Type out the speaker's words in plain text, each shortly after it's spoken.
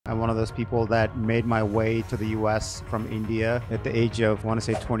one of those people that made my way to the US from India at the age of, I want to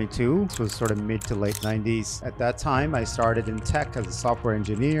say 22. This was sort of mid to late 90s. At that time, I started in tech as a software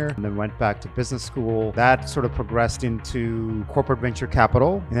engineer and then went back to business school. That sort of progressed into corporate venture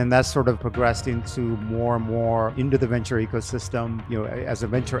capital. And then that sort of progressed into more and more into the venture ecosystem, as a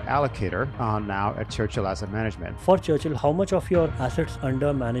venture allocator now at Churchill Asset Management. For Churchill, how much of your assets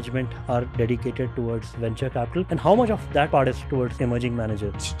under management are dedicated towards venture capital and how much of that part is towards emerging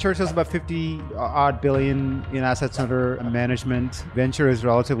managers? Churchill's about 50 odd billion in assets under management. Venture is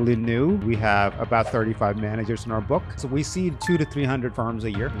relatively new. We have about 35 managers in our book. So we seed 200 to 300 firms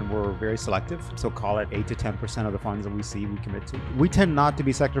a year, and we're very selective. So call it 8 to 10% of the funds that we see, we commit to. We tend not to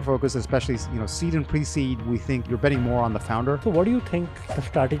be sector focused, especially seed and pre-seed. We think you're betting more on the founder. So what do you think the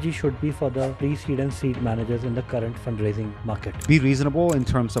strategy should be for the pre-seed and seed managers in the current fundraising market? Be reasonable in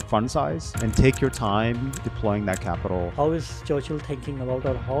terms of fund size and take your time deploying that capital. How is Churchill thinking about,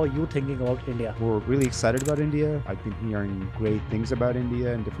 or how are you thinking about India? We're really excited about India. I've been hearing great things about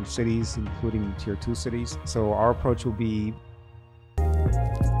India in different cities, including tier 2 cities. So our approach will be...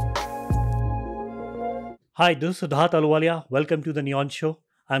 Hi, this is Siddharth Aluwalia. Welcome to the Neon Show.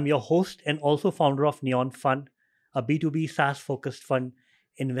 I'm your host and also founder of Neon Fund, a B2B SaaS-focused fund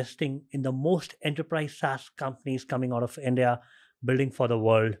investing in the most enterprise SaaS companies coming out of India, building for the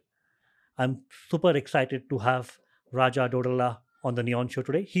world. I'm super excited to have Raja Doddala on the Neon Show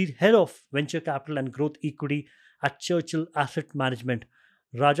today. He's head of venture capital and growth equity at Churchill Asset Management.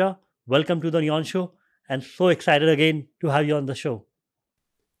 Raja, welcome to the Neon Show, and so excited again to have you on the show.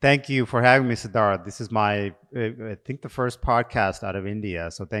 Thank you for having me, Siddharth. This is my, I think, the first podcast out of India.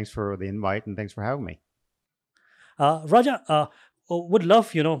 So thanks for the invite and thanks for having me. Raja, would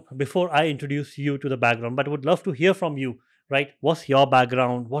love, before I introduce you to the background, but would love to hear from you, right? What's your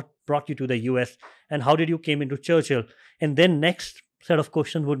background? What brought you to the US? And how did you came into Churchill? And then next set of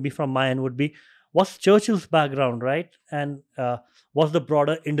questions would be from my end would be, what's Churchill's background, right? And what's the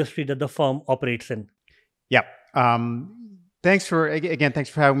broader industry that the firm operates in? Yeah. Thanks for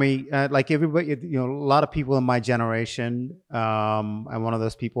having me. Like everybody, a lot of people in my generation, I'm one of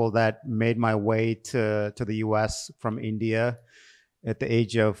those people that made my way to the US from India at the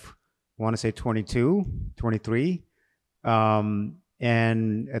age of, I want to say 22, 23.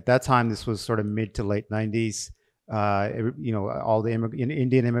 And at that time, this was sort of mid to late 90s. All the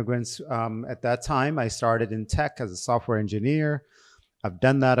Indian immigrants. At that time, I started in tech as a software engineer. I've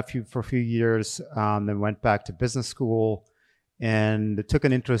done that for a few years, then went back to business school and took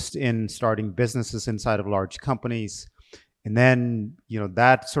an interest in starting businesses inside of large companies. And then,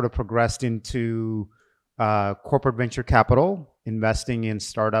 that sort of progressed into corporate venture capital, investing in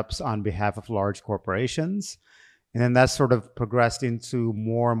startups on behalf of large corporations. And then that sort of progressed into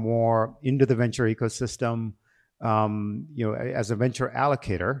more and more into the venture ecosystem, as a venture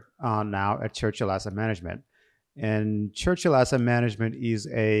allocator now at Churchill Asset Management. And Churchill Asset Management is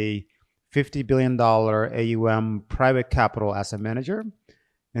a $50 billion AUM private capital asset manager.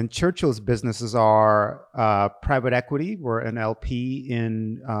 And Churchill's businesses are private equity. We're an LP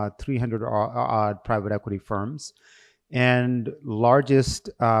in 300 odd private equity firms, and largest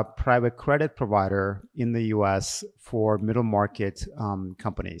private credit provider in the US for middle market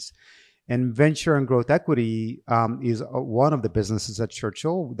companies. And venture and growth equity is one of the businesses at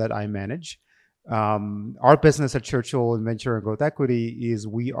Churchill that I manage. Our business at Churchill in venture and growth equity is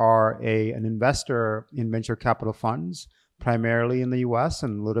we are an investor in venture capital funds, primarily in the US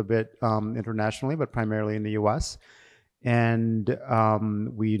and a little bit internationally, but primarily in the US. And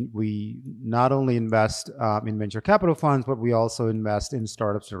we not only invest in venture capital funds, but we also invest in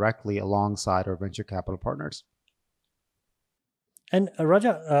startups directly alongside our venture capital partners. And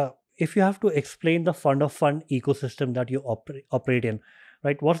Raja, if you have to explain the fund of fund ecosystem that you operate in,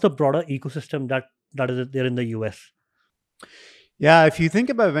 right? What's the broader ecosystem that is there in the US? Yeah, if you think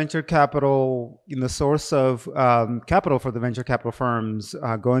about venture capital, the source of capital for the venture capital firms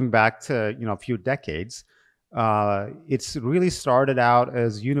going back to a few decades, it's really started out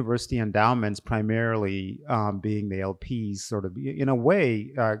as university endowments, primarily being the LPs, sort of in a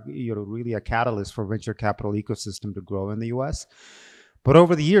way, really a catalyst for venture capital ecosystem to grow in the US. But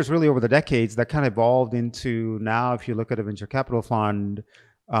over the years, really over the decades, that kind of evolved into now, if you look at a venture capital fund,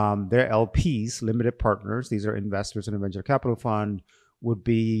 their LPs, limited partners, these are investors in a venture capital fund, would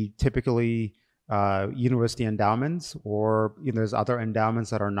be typically university endowments, or there's other endowments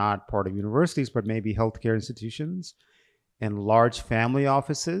that are not part of universities, but maybe healthcare institutions and large family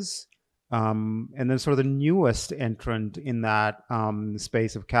offices. And then sort of the newest entrant in that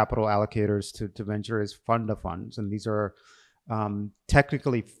space of capital allocators to venture is fund of funds. And these are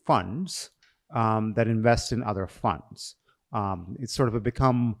technically funds that invest in other funds. It's sort of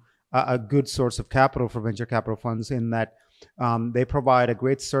become a good source of capital for venture capital funds in that they provide a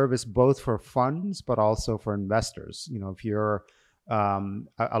great service both for funds but also for investors. If you're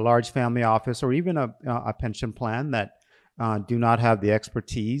a large family office or even a pension plan that do not have the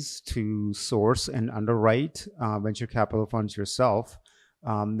expertise to source and underwrite venture capital funds yourself,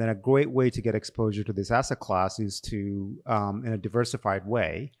 then a great way to get exposure to this asset class is to, in a diversified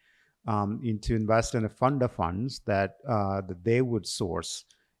way, to invest in a fund of funds that they would source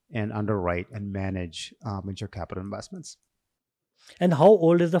and underwrite and manage venture capital investments. And how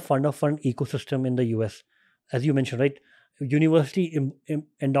old is the fund of fund ecosystem in the US? As you mentioned, right? University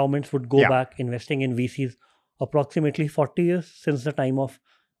endowments would go Yeah, back investing in VCs approximately 40 years since the time of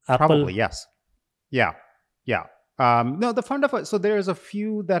probably Apple. yes. Yeah, yeah. No, the fund of so there's a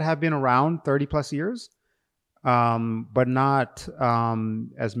few that have been around 30 plus years, but not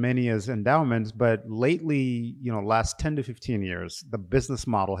as many as endowments. But lately, last 10 to 15 years, the business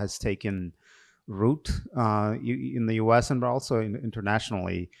model has taken root in the US and also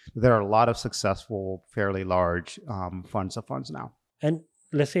internationally. There are a lot of successful, fairly large funds of funds now. And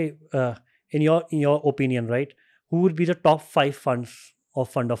let's say, in your opinion, right, who would be the top five funds or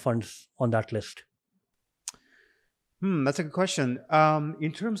fund of funds on that list? That's a good question.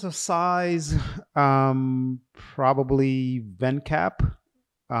 In terms of size, probably VenCap.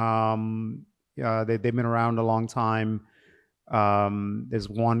 They've been around a long time. There's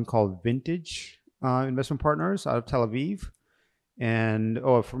one called Vintage Investment Partners out of Tel Aviv. And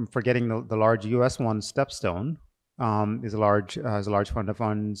from forgetting the large U.S. one, Stepstone is has a large fund of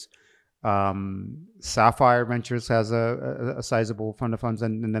funds. Sapphire Ventures has a sizable fund of funds,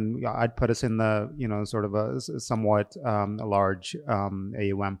 and then I'd put us in the sort of a somewhat a large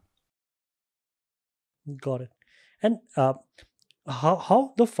AUM. Got it. And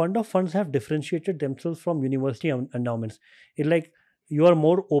how the fund of funds have differentiated themselves from university endowments? It like you are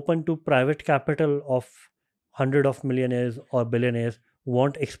more open to private capital of hundred of millionaires or billionaires who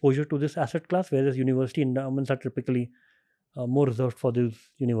want exposure to this asset class, whereas university endowments are typically more reserved for these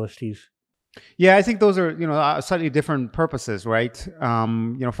universities. Yeah, I think those are slightly different purposes, right?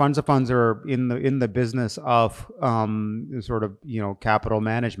 Funds of funds are in the business of sort of capital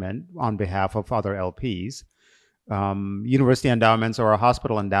management on behalf of other LPs. University endowments or a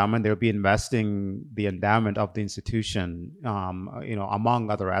hospital endowment, they'll be investing the endowment of the institution, among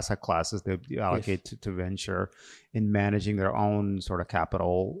other asset classes they Yes, allocate to venture in managing their own sort of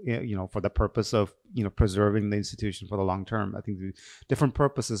capital, for the purpose of, preserving the institution for the long term. I think different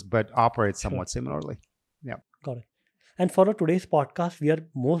purposes, but operate sure. somewhat similarly. Yeah. Got it. And for our today's podcast, we are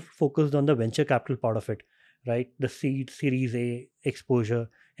more focused on the venture capital part of it, right? The seed, Series A exposure,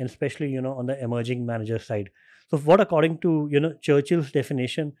 and especially on the emerging manager side. So, what according to Churchill's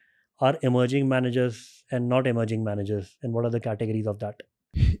definition are emerging managers and not emerging managers, and what are the categories of that?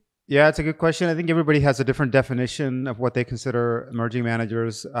 Yeah, it's a good question. I think everybody has a different definition of what they consider emerging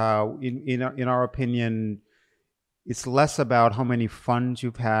managers. In our opinion, it's less about how many funds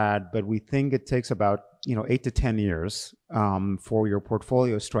you've had, but we think it takes about 8 to 10 years for your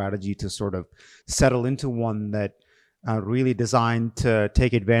portfolio strategy to sort of settle into one that really designed to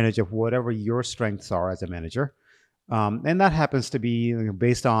take advantage of whatever your strengths are as a manager. And that happens to be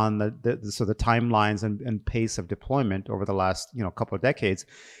based on the timelines and pace of deployment over the last couple of decades,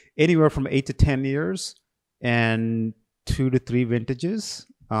 anywhere from 8 to 10 years and 2 to 3 vintages,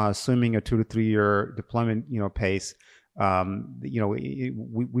 assuming a 2 to 3 year deployment pace.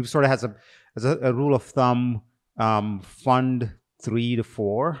 We've sort of as a rule of thumb, fund 3 to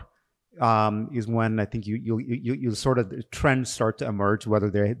 4 is when I think you sort of the trends start to emerge, whether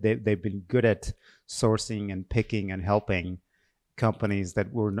they've been good at sourcing and picking and helping companies that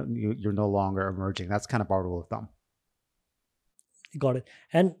you're no longer emerging. That's kind of our rule of thumb. Got it.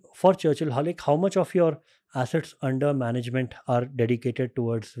 And for Churchill, how much of your assets under management are dedicated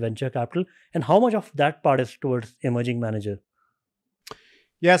towards venture capital, and how much of that part is towards emerging manager?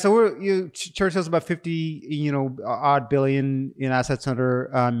 Yeah, so Churchill's about 50, odd billion in assets under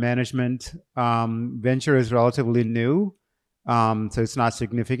management. Venture is relatively new, so it's not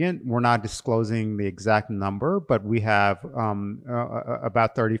significant. We're not disclosing the exact number, but we have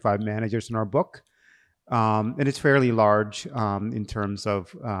about 35 managers in our book. And it's fairly large in terms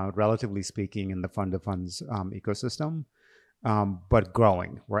of, relatively speaking, in the fund of funds ecosystem, but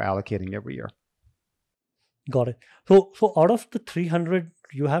growing. We're allocating every year. Got it. So out of the 300,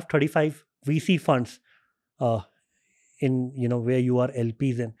 you have 35 VC funds, uh, in where you are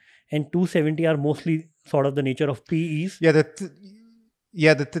LPs in, and 270 are mostly sort of the nature of PEs. Yeah, the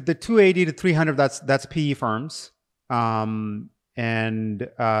 280 to 300, that's PE firms, and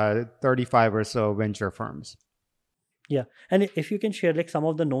 35 or so venture firms. Yeah. And if you can share like some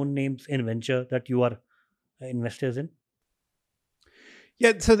of the known names in venture that you are investors in.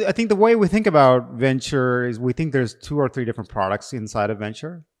 Yeah, so I think the way we think about venture is we think there's two or three different products inside of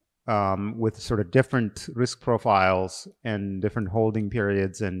venture, with sort of different risk profiles and different holding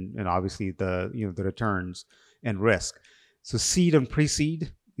periods, and obviously the returns and risk. So seed and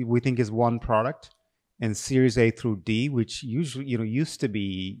pre-seed we think is one product, and Series A through D, which usually used to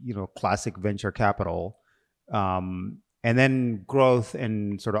be classic venture capital, and then growth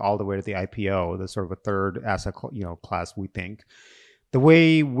and sort of all the way to the IPO. That's sort of a third asset class we think. The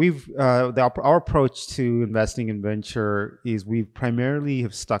way our approach to investing in venture is we primarily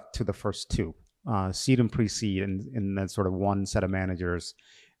have stuck to the first two, seed and pre-seed, and then sort of one set of managers,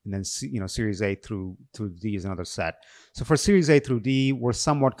 and then Series A through D is another set. So for Series A through D, we're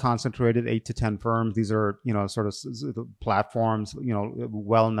somewhat concentrated, 8 to 10 firms. These are sort of platforms,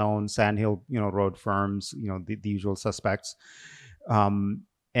 well-known Sandhill Road firms, the usual suspects,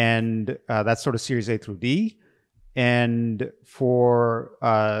 and that's sort of Series A through D. And for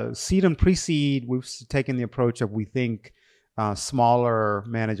seed and pre-seed, we've taken the approach of we think smaller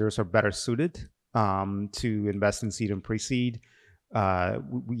managers are better suited to invest in seed and pre-seed.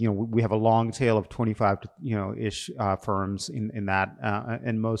 We have a long tail of 25 to ish firms in that,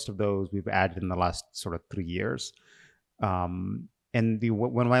 and most of those we've added in the last sort of 3 years. When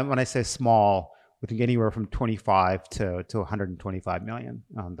I say small, we think anywhere from 25 to 125 million.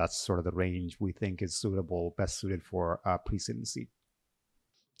 That's sort of the range we think is best suited for pre-seed and seed.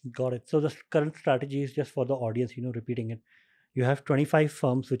 Got it. So the current strategy is just for the audience, repeating it. You have 25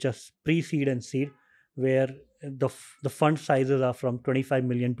 firms which are pre-seed and seed, where the fund sizes are from 25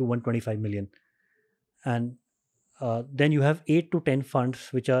 million to 125 million, and then you have 8 to 10 funds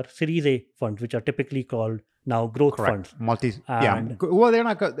which are Series A funds, which are typically called now growth Correct. funds. Yeah. And Well, they're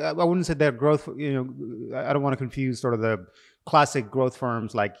not. I wouldn't say they're growth. I don't want to confuse sort of the classic growth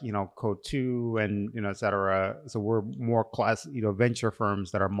firms like Code Two and et cetera. So we're more venture firms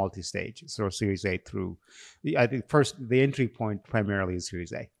that are multi-stage. So Series A through. I think first the entry point primarily is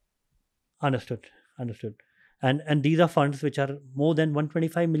Series A. understood, understood. And these are funds which are more than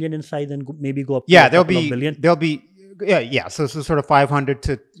 125 million in size and maybe go up to Yeah, a couple of billion. they'll be yeah. So sort of 500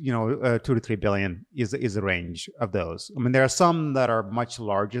 to 2 to 3 billion is the range of those. I mean, there are some that are much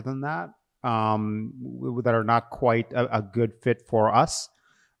larger than that, that are not quite a good fit for us.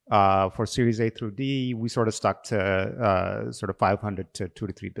 For Series A through D, we sort of stuck to sort of 500 to 2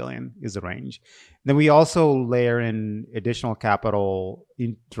 to 3 billion is the range. Then we also layer in additional capital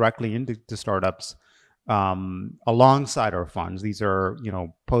directly into startups, alongside our funds. These are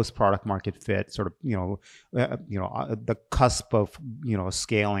post product market fit, sort of the cusp of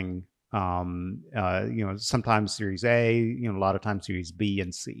scaling. Sometimes Series A, a lot of times Series B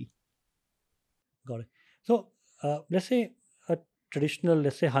and C. Got it. So let's say a traditional,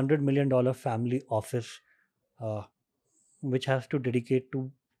 let's say $100 million family office, uh, which has to dedicate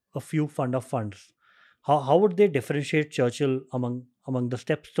to a few fund of funds. How would they differentiate Churchill among the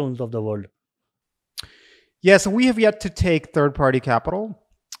stepstones of the world? Yeah, so we have yet to take third party capital.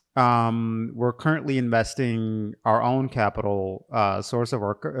 We're currently investing our own capital. Source of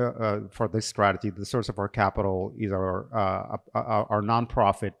our for this strategy, the source of our capital is our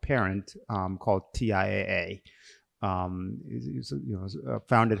nonprofit parent, called TIAA.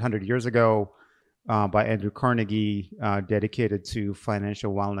 Founded 100 years ago by Andrew Carnegie, dedicated to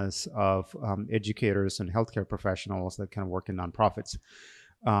financial wellness of educators and healthcare professionals that kind of work in nonprofits.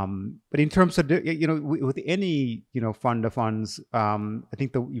 But in terms of with any fund of funds, I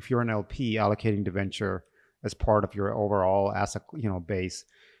think that if you're an LP allocating to venture as part of your overall asset base,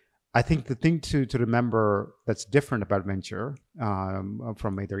 I think the thing to remember that's different about venture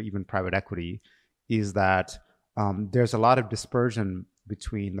from either even private equity is that there's a lot of dispersion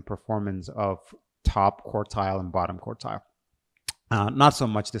between the performance of top quartile and bottom quartile. Not so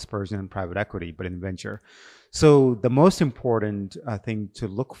much dispersion in private equity, but in venture. So the most important thing to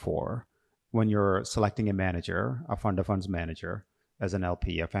look for when you're selecting a manager, a fund of funds manager, as an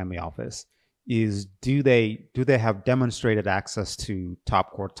LP, a family office, is do they have demonstrated access to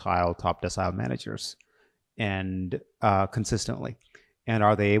top quartile, top decile managers, and consistently, and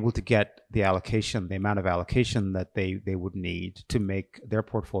are they able to get the allocation, the amount of allocation that they would need to make their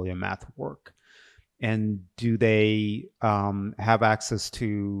portfolio math work? And do they have access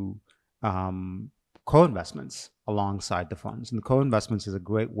to co-investments alongside the funds? And the co-investments is a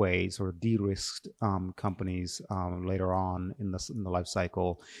great way, sort of de-risked companies later on in the life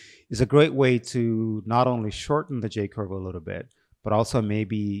cycle, is a great way to not only shorten the J curve a little bit, but also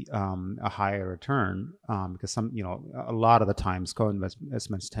maybe a higher return, because a lot of the times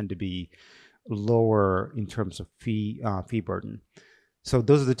co-investments tend to be lower in terms of fee burden. So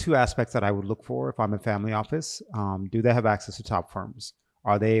those are the two aspects that I would look for if I'm a family office. Do they have access to top firms?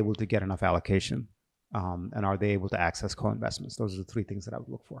 Are they able to get enough allocation? And are they able to access co-investments? Those are the three things that I would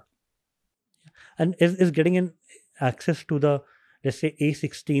look for. And is getting in access to the, let's say,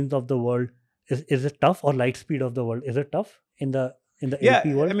 A16s of the world, is it tough, or light speed of the world? Is it tough in the Yeah,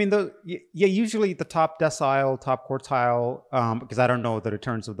 LP I world? mean, usually the top decile, top quartile, because I don't know the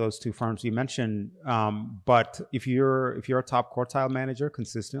returns of those two firms you mentioned. But if you're a top quartile manager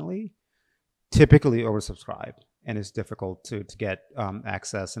consistently, typically oversubscribed, and it's difficult to get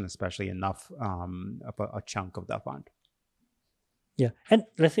access, and especially enough of a chunk of that fund. Yeah, and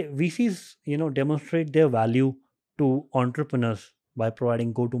let's say VCs, demonstrate their value to entrepreneurs by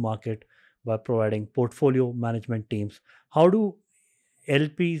providing go to market, by providing portfolio management teams. How do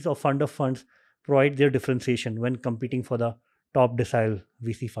LPs or fund of funds provide their differentiation when competing for the top decile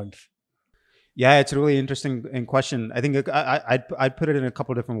VC funds? Yeah, it's a really interesting question. I think I'd put it in a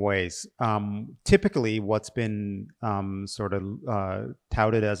couple of different ways. Typically, what's been sort of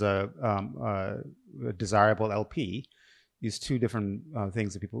touted as a desirable LP is two different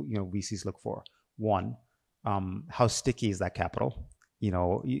things that people, VCs look for. One, how sticky is that capital?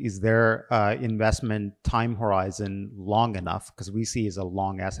 Is their investment time horizon long enough? Because VC is a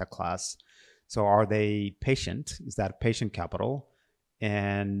long asset class. So are they patient? Is that patient capital?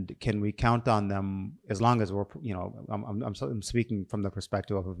 And can we count on them as long as we're, I'm speaking from the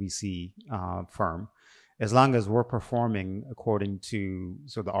perspective of a VC firm, as long as we're performing according to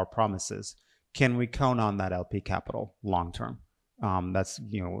sort of our promises, can we count on that LP capital long term? That's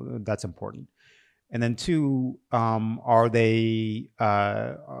important. And then two, are they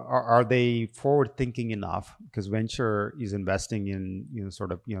forward thinking enough? Because venture is investing in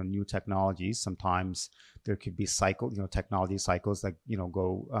new technologies. Sometimes there could be technology cycles that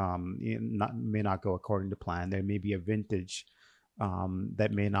go may not go according to plan. There may be a vintage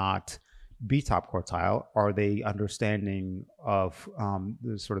that may not be top quartile. Are they understanding of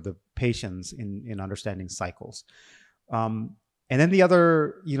the patience in understanding cycles? And then the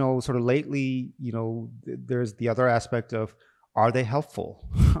other, sort of lately, there's the other aspect of, are they helpful?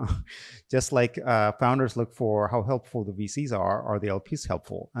 Just like founders look for how helpful the VCs are the LPs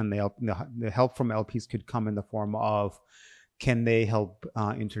helpful? And the help from LPs could come in the form of, can they help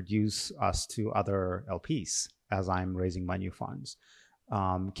introduce us to other LPs as I'm raising my new funds?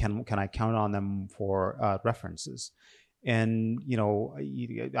 Can I count on them for references? And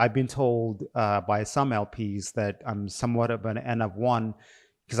I've been told by some LPs that I'm somewhat of an N of one,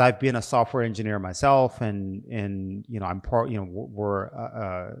 because I've been a software engineer myself, and I'm we're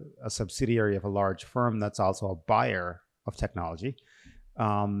a subsidiary of a large firm that's also a buyer of technology,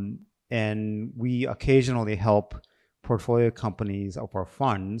 and we occasionally help portfolio companies of our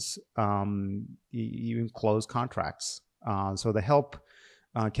funds even close contracts. So the help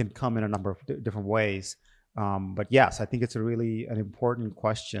can come in a number of different ways. But yes, I think it's an important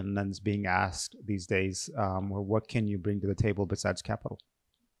question that's being asked these days. What can you bring to the table besides capital?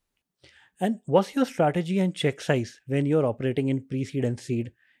 And what's your strategy and check size when you're operating in pre-seed and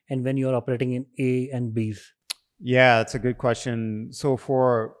seed, and when you're operating in A and Bs? Yeah, that's a good question. So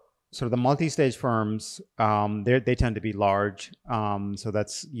for sort of the multi-stage firms, they tend to be large. So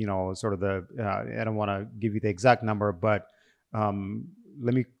that's sort of I don't want to give you the exact number, but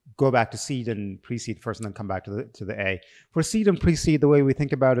let me go back to seed and pre-seed first, and then come back to the A. For seed and pre-seed, the way we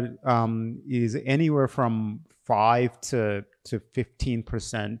think about it is anywhere from 5 to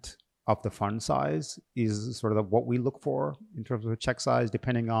 15% of the fund size is sort of what we look for in terms of a check size,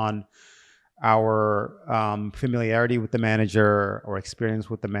 depending on our familiarity with the manager or experience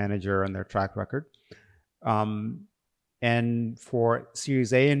with the manager and their track record. And for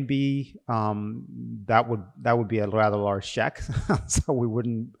Series A and B, that would be a rather large check. So we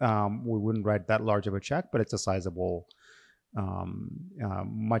wouldn't write that large of a check, but it's a sizable,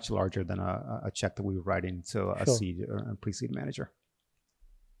 much larger than a check that we would write into a Sure. seed or a pre-seed manager.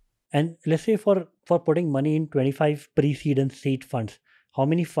 And let's say for putting money in 25 pre-seed and seed funds, how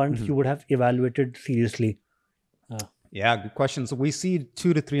many funds you would have evaluated seriously? Yeah, good question. So we seed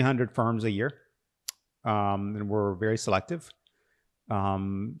 200 to 300 firms a year, and we're very selective.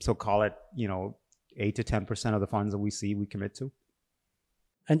 So call it 8 to 10% of the funds that we see we commit to.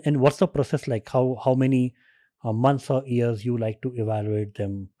 And what's the process like? How many months or years you like to evaluate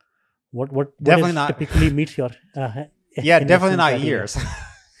them? What Definitely not. typically meets your Yeah, definitely investment not criteria? years.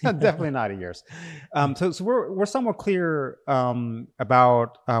 Definitely not years. So we're somewhat clear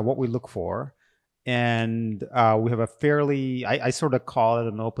about what we look for, and we have a fairly, I sort of call it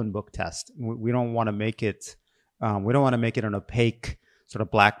an open book test. We don't want to make it an opaque sort of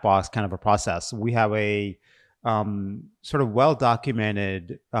black box kind of a process. We have a sort of well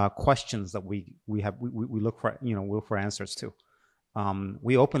documented questions that we look for, we look for answers to.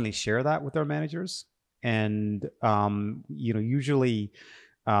 We openly share that with our managers, and usually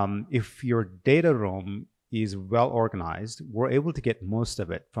if your data room is well organized, we're able to get most of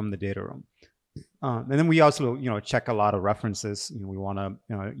it from the data room. And then we also, check a lot of references. We want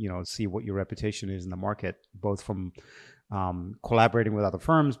to, see what your reputation is in the market, both from collaborating with other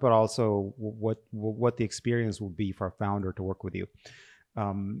firms, but also what the experience will be for a founder to work with you.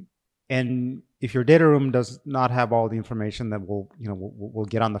 And if your data room does not have all the information, then we'll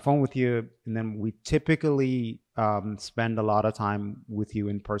get on the phone with you, and then we typically spend a lot of time with you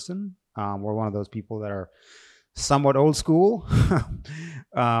in person. We're one of those people that are somewhat old school.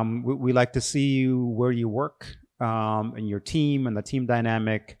 We like to see you where you work, and your team and the team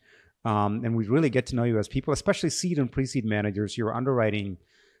dynamic. And we really get to know you as people, especially seed and pre-seed managers. You're underwriting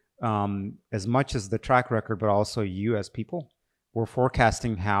as much as the track record, but also you as people. We're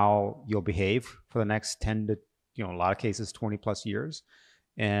forecasting how you'll behave for the next 10 to, in a lot of cases, 20 plus years.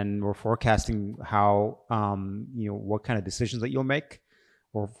 And we're forecasting how, what kind of decisions that you'll make.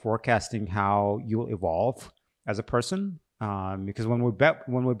 We're forecasting how you'll evolve as a person. Because when we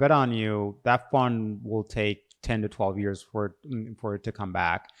bet on you, that fund will take 10 to 12 years for it to come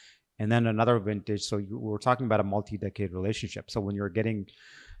back. And then another vintage. So we're talking about a multi-decade relationship. So when you're getting,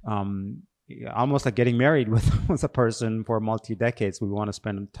 almost like getting married with a person for multi-decades, we want to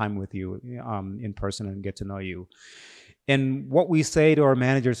spend time with you in person and get to know you. And what we say to our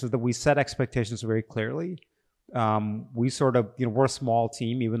managers is that we set expectations very clearly. We sort of, we're a small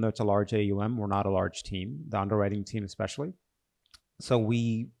team, even though it's a large AUM, we're not a large team, the underwriting team especially. So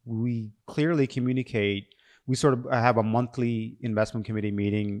we clearly communicate. We sort of have a monthly investment committee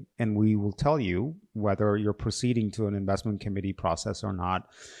meeting, and we will tell you whether you're proceeding to an investment committee process or not.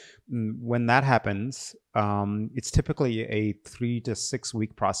 When that happens, it's typically a 3 to 6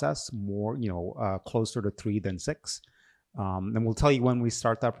 week process, more, closer to 3 than 6. And we'll tell you when we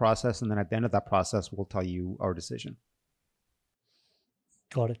start that process, and then at the end of that process, we'll tell you our decision.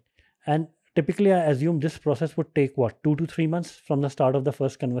 Got it. And typically, I assume this process would take, 2 to 3 months from the start of the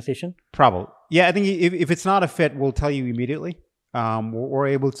first conversation? Probably. Yeah, I think if it's not a fit, we'll tell you immediately. We're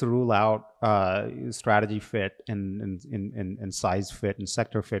able to rule out strategy fit and size fit and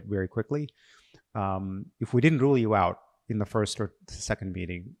sector fit very quickly. If we didn't rule you out in the first or second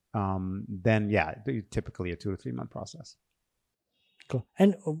meeting, then yeah, typically a 2 to 3 month process. Cool.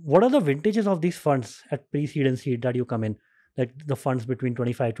 And what are the vintages of these funds at pre-seed and seed that you come in? Like the funds between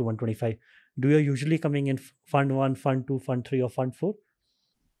 25 to 125? Do you usually coming in fund 1, fund 2, fund 3, or fund 4?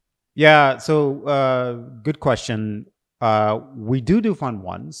 Yeah, so good question. We do fund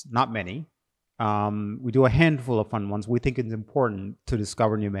ones, not many. We do a handful of fund ones. We think it's important to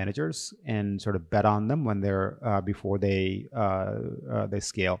discover new managers and sort of bet on them when they're before they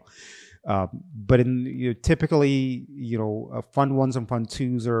scale. But typically, fund ones and fund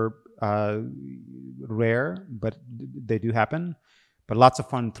twos are rare, but they do happen. But lots of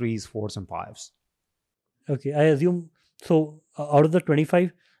fund threes, fours, and fives. Okay, I assume so. Out of the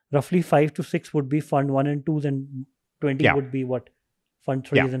 25, roughly 5 to 6 would be fund 1 and 2s, and 20 would be what? Fund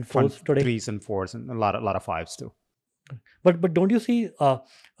 3s and 4s fund today? 3s and 4s, and a lot of 5s too. But don't you see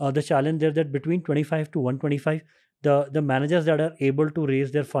the challenge there that between 25 to 125, the managers that are able to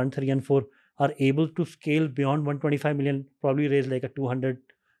raise their fund 3 and 4 are able to scale beyond 125 million, probably raise like a 200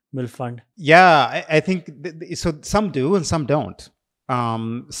 mil fund? Yeah, I think so. Some do and some don't.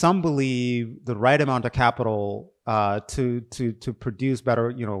 Some believe the right amount of capital to produce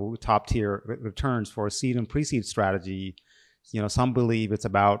better, top tier returns for a seed and pre-seed strategy. Some believe it's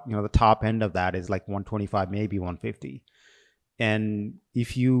about, the top end of that is like 125, maybe 150. And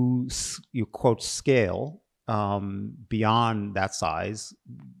if you quote scale beyond that size,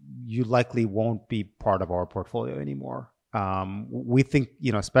 you likely won't be part of our portfolio anymore. We think,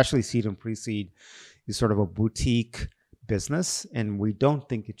 especially seed and pre-seed is sort of a boutique business, and we don't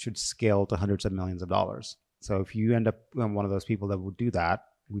think it should scale to hundreds of millions of dollars. So if you end up one of those people that would do that,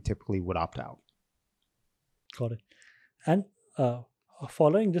 we typically would opt out. Got it. And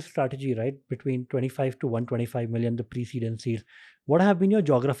following this strategy, right, between 25 to 125 million, the pre-seed and seed, what have been your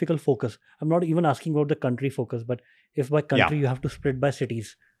geographical focus? I'm not even asking about the country focus, but if by country you have to split by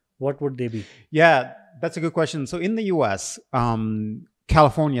cities, what would they be? Yeah, that's a good question. So in the US,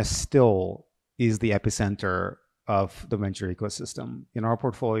 California still is the epicenter of the venture ecosystem. In our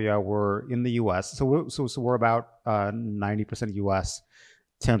portfolio, we're in the US. So we're about 90% US,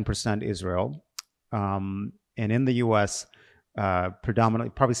 10% Israel. And in the US, predominantly,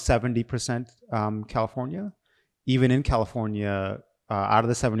 probably 70% California. Even in California, out of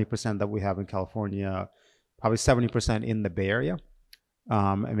the 70% that we have in California, probably 70% in the Bay Area,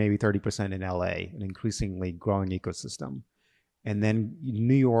 and maybe 30% in LA, an increasingly growing ecosystem. And then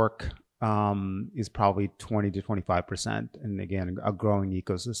New York is probably 20 to 25%, and again, a growing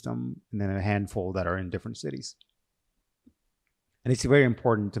ecosystem, and then a handful that are in different cities. And it's very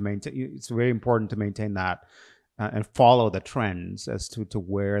important to maintain. It's very important to maintain that and follow the trends as to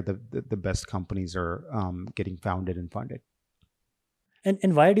where the best companies are getting founded and funded.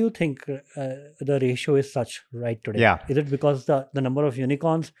 And why do you think the ratio is such right today? Yeah. Is it because the number of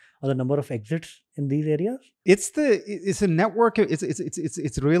unicorns or the number of exits in these areas? It's a network.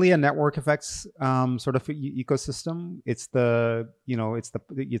 It's really a network effects sort of ecosystem. It's the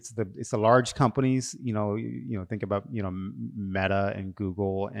large companies. Think about Meta and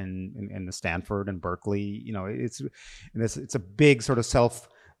Google and the Stanford and Berkeley. It's a big sort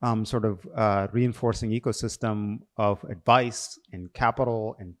of reinforcing ecosystem of advice and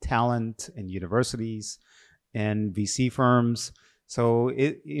capital and talent and universities and VC firms. So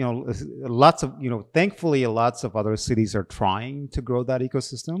thankfully, lots of other cities are trying to grow that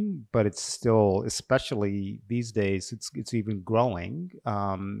ecosystem, but it's still, especially these days, it's even growing,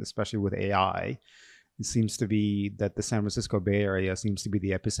 especially with AI. It seems to be that the San Francisco Bay Area seems to be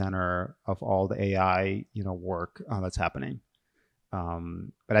the epicenter of all the AI, work that's happening.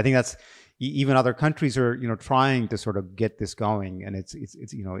 But I think that's even other countries are trying to sort of get this going, and it's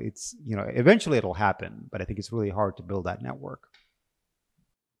eventually it'll happen. But I think it's really hard to build that network.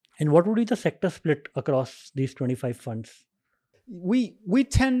 And what would be the sector split across these 25 funds? We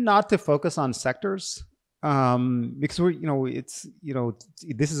tend not to focus on sectors because this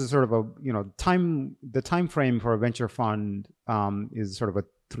is a sort of a time. The time frame for a venture fund is sort of a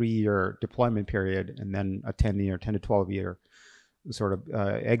 3-year deployment period, and then a 10 to 12 year sort of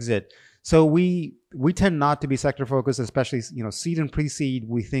exit. So we tend not to be sector focused, especially seed and pre-seed.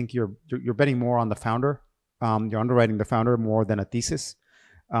 We think you're betting more on the founder. You're underwriting the founder more than a thesis.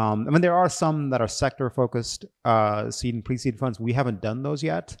 There are some that are sector focused seed and pre-seed funds. We haven't done those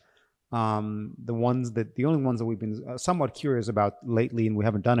yet. The only ones that we've been somewhat curious about lately, and we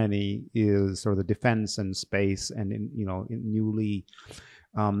haven't done any, is sort of the defense and space and in newly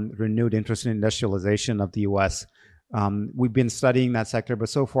renewed interest in industrialization of the U.S. We've been studying that sector, but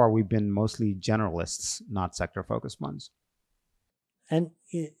so far we've been mostly generalists, not sector-focused funds. And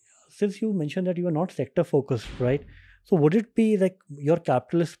since you mentioned that you are not sector-focused, right? So would it be like your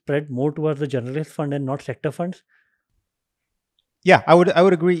capital is spread more towards the generalist fund and not sector funds? Yeah, I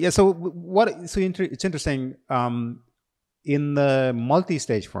would agree. Yeah, so it's interesting. In the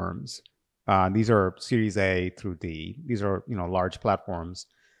multi-stage firms, these are Series A through D. These are large platforms.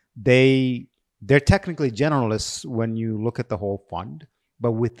 They're technically generalists when you look at the whole fund,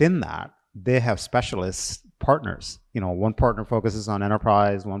 but within that, they have specialist partners. One partner focuses on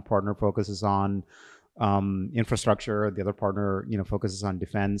enterprise, one partner focuses on infrastructure, the other partner, focuses on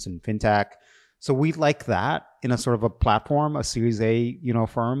defense and fintech. So we like that in a sort of a platform, a Series A,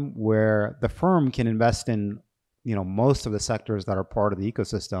 firm where the firm can invest in, most of the sectors that are part of the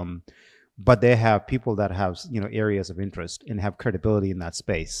ecosystem, but they have people that have areas of interest and have credibility in that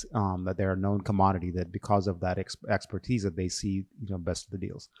space, that they're a known commodity, that because of that expertise that they see best of the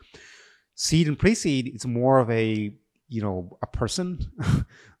deals. Seed and pre-seed, it's more of a person,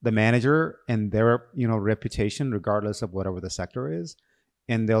 the manager, and their reputation, regardless of whatever the sector is,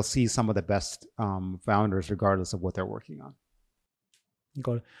 and they'll see some of the best founders regardless of what they're working on.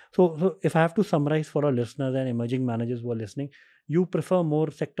 Got it. So if I have to summarize for our listeners and emerging managers who are listening, you prefer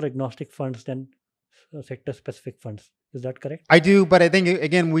more sector agnostic funds than sector specific funds. Is that correct? I do, but I think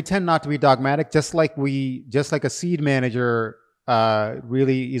again we tend not to be dogmatic. Just like a seed manager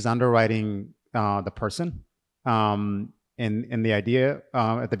really is underwriting the person and the idea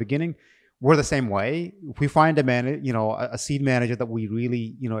at the beginning. We're the same way. If we find a seed manager that we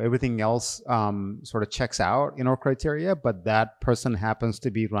really, everything else sort of checks out in our criteria, but that person happens to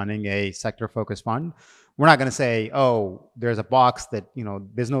be running a sector-focused fund, we're not going to say, oh, there's a box that,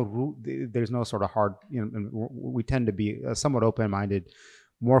 there's no sort of hard, we tend to be somewhat open-minded,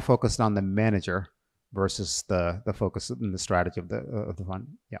 more focused on the manager versus the focus and the strategy of the fund.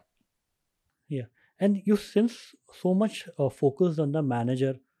 Yeah. Yeah. And you since so much focused on the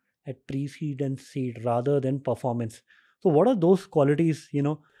manager at pre-seed and seed rather than performance. So what are those qualities,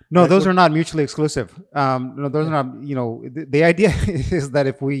 No, those are not mutually exclusive. No, those are not, the idea is that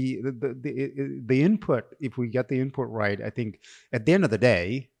if we, the input, if we get the input right, I think at the end of the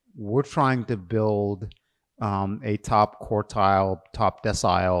day, we're trying to build a top quartile, top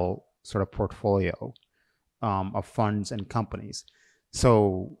decile sort of portfolio of funds and companies.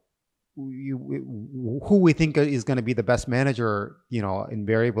 So who we think is going to be the best manager,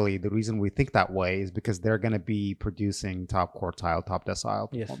 invariably the reason we think that way is because they're going to be producing top quartile, top decile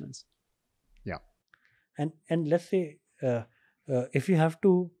Yes. performance. Yeah. And let's say if you have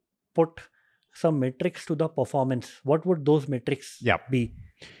to put some metrics to the performance, what would those metrics be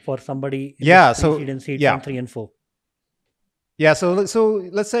for somebody in Yeah. this pre-seed and seed fund 3 and 4? Yeah. So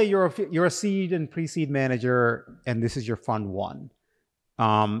let's say you're a seed and pre-seed manager, and this is your fund one.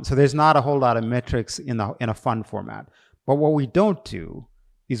 So there's not a whole lot of metrics in a fund format. But what we don't do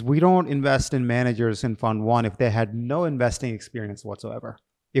is we don't invest in managers in fund one if they had no investing experience whatsoever.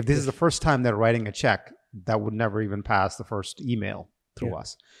 If this is the first time they're writing a check, that would never even pass the first email through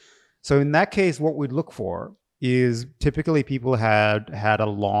us. So in that case, what we'd look for is typically people had a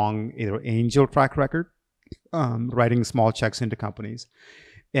long either angel track record, writing small checks into companies.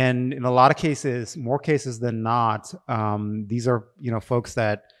 And in a lot of cases, more cases than not, these are folks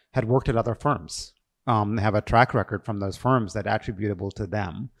that had worked at other firms, have a track record from those firms that attributable to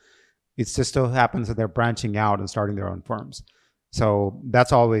them. It just so happens that they're branching out and starting their own firms. So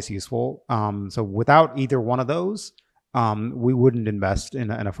that's always useful. So without either one of those, we wouldn't invest in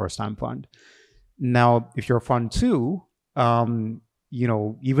a first-time fund. Now, if you're a fund two, even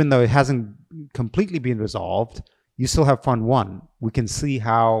though it hasn't completely been resolved, you still have fund one. We can see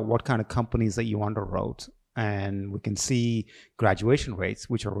what kind of companies that you underwrote, and we can see graduation rates,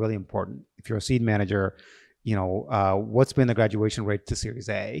 which are really important. If you're a seed manager, what's been the graduation rate to Series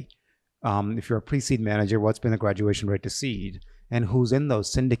A? If you're a pre-seed manager, what's been the graduation rate to seed? And who's in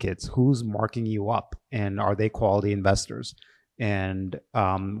those syndicates? Who's marking you up? And are they quality investors? And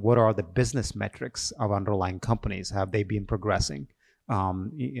what are the business metrics of underlying companies? Have they been progressing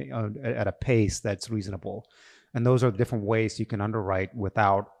at a pace that's reasonable? And those are different ways you can underwrite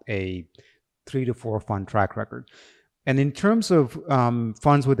without a 3 to 4 fund track record. And in terms of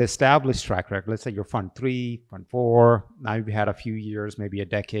funds with established track record, let's say you're fund 3, fund 4, now you've had a few years, maybe a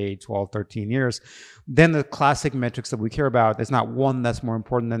decade, 12, 13 years, then the classic metrics that we care about, there's not one that's more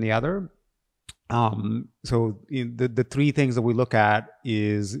important than the other. So the three things that we look at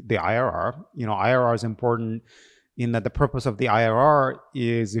is the IRR. IRR is important in that the purpose of the IRR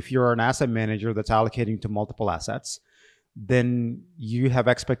is if you're an asset manager that's allocating to multiple assets, then you have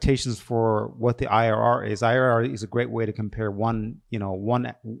expectations for what the IRR is. IRR is a great way to compare one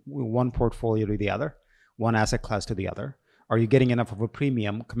portfolio to the other, one asset class to the other. Are you getting enough of a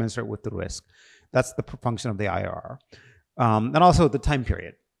premium commensurate with the risk? That's the function of the IRR. And also the time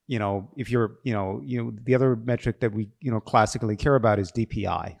period. If you're, the other metric that we, classically care about is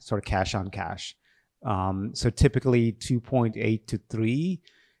DPI, sort of cash on cash. So typically 2.8 to 3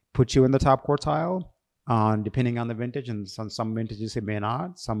 puts you in the top quartile, depending on the vintage. And some vintages it may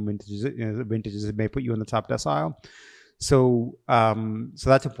not. Some vintages it may put you in the top decile. So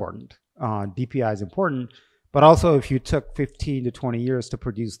that's important. DPI is important. But also, if you took 15 to 20 years to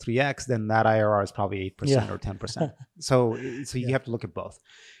produce 3x, then that IRR is probably 8% or 10%. So you have to look at both.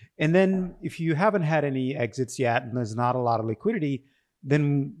 And then if you haven't had any exits yet and there's not a lot of liquidity,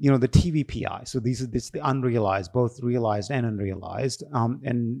 then the TVPI. So it's the unrealized, both realized and unrealized.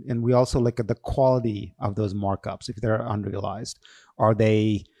 And we also look at the quality of those markups. If they're unrealized, are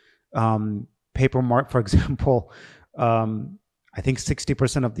they paper mark? For example, I think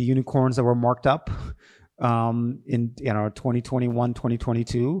 60% of the unicorns that were marked up in 2021,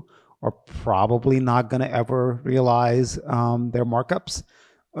 2022 are probably not going to ever realize their markups.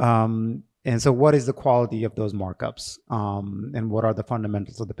 And so what is the quality of those markups? And what are the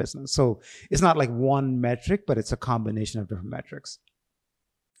fundamentals of the business? So it's not like one metric, but it's a combination of different metrics.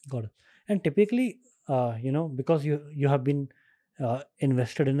 Got it. And typically, because you have been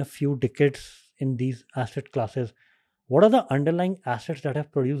invested in a few decades in these asset classes, what are the underlying assets that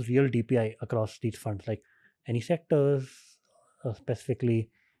have produced real DPI across these funds? Like any sectors specifically,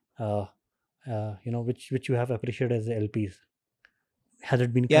 which you have appreciated as the LPs? Has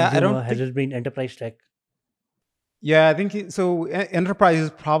it been consumer? Has it been enterprise tech? Yeah, I think so. Enterprise is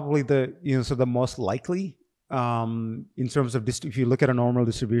probably the most likely in terms of if you look at a normal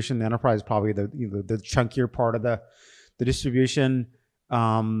distribution. Enterprise is probably the chunkier part of the distribution,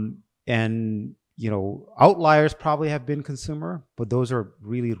 and outliers probably have been consumer, but those are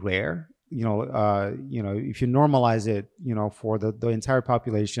really rare. If you normalize it, for the entire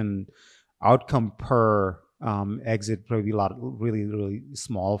population, outcome per exit probably really, really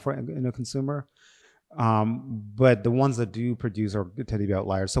small for a consumer. But the ones that do produce tend to be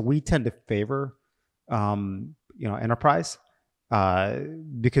outliers. So we tend to favor, enterprise,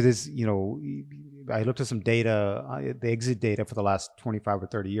 because it's, I looked at some data, the exit data for the last 25 or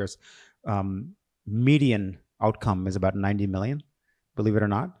 30 years. Median outcome is about 90 million, believe it or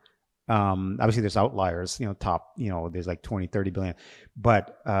not. Obviously there's outliers, top, there's like 20, 30 billion,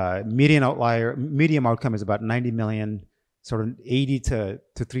 but medium outcome is about 90 million. Sort of 80 to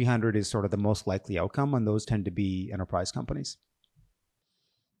 300 is sort of the most likely outcome, and those tend to be enterprise companies.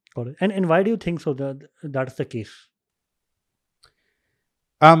 Got it. And why do you think so that that's the case?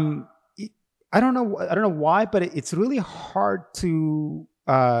 Um, I don't know. I don't know why, but it's really hard to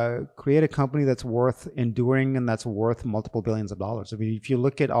create a company that's worth enduring and that's worth multiple billions of dollars. I mean, if you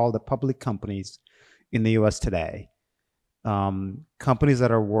look at all the public companies in the U.S. today, companies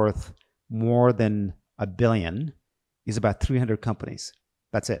that are worth more than $1 billion is about 300 companies.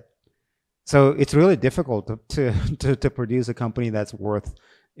 That's it. So it's really difficult to produce a company that's worth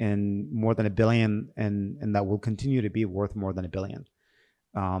in more than $1 billion and that will continue to be worth more than $1 billion.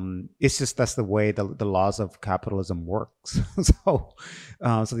 It's just that's the way the laws of capitalism works. So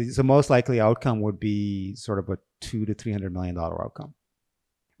the most likely outcome would be sort of a $200 to $300 million outcome,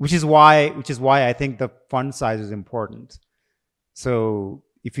 which is why I think the fund size is important. So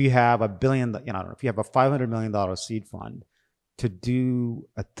if you have $1 billion, I don't know, if you have a $500 million seed fund to do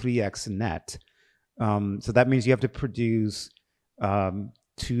a 3x net, so that means you have to produce $2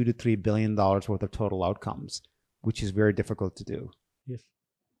 to $3 billion worth of total outcomes, which is very difficult to do. Yes.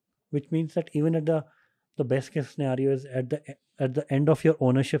 Which means that even at the best case scenario is at the end of your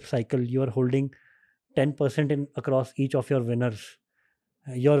ownership cycle, you are holding 10% in across each of your winners.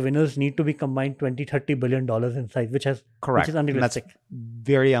 Your winners need to be combined 20-30 billion dollars in size, which is unrealistic. And that's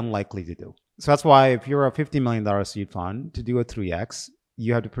very unlikely to do. So that's why if you're a $50 million seed fund, to do a 3x,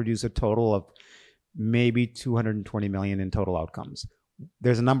 you have to produce a total of maybe 220 million in total outcomes.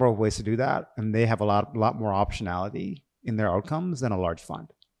 There's a number of ways to do that, and they have a lot more optionality in their outcomes than a large fund.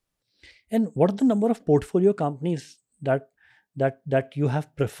 And what are the number of portfolio companies that you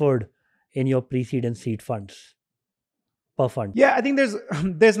have preferred in your pre-seed and seed funds per fund? Yeah, I think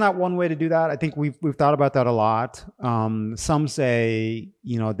there's not one way to do that. I think we've thought about that a lot. Some say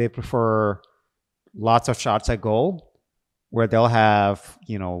they prefer lots of shots at goal, where they'll have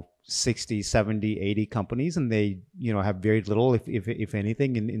 60, 70, 80 companies, and they have very little, if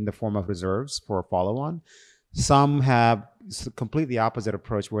anything, in the form of reserves for a follow-on. Some have a completely opposite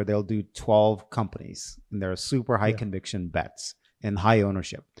approach, where they'll do 12 companies, and they're super high conviction bets and high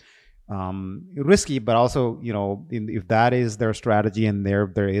ownership. Risky, but also if that is their strategy and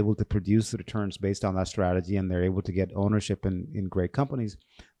they're able to produce the returns based on that strategy, and they're able to get ownership in great companies,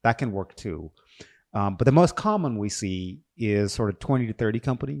 that can work too. But the most common we see is sort of 20 to 30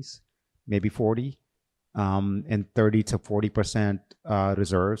 companies, maybe 40, and 30 to 40%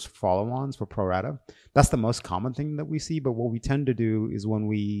 reserves, follow-ons for pro rata. That's the most common thing that we see. But what we tend to do is when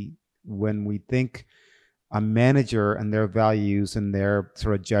we think a manager and their values and their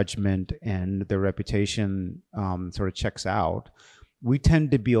sort of judgment and their reputation sort of checks out, we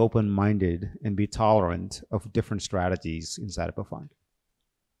tend to be open-minded and be tolerant of different strategies inside of a fund.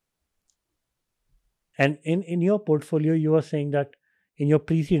 And in your portfolio, you are saying that in your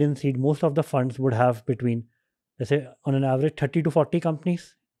pre-seed and seed, most of the funds would have between, let's say, on an average, 30 to 40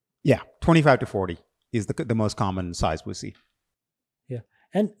 companies? Yeah, 25 to 40 is the most common size we see. Yeah.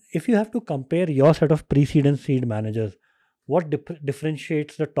 And if you have to compare your set of pre-seed and seed managers, what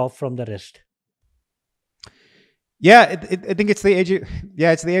differentiates the top from the rest? Yeah, I think it's the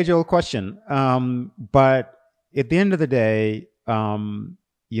age-old question. But at the end of the day, what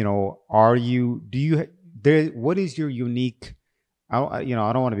is your unique? I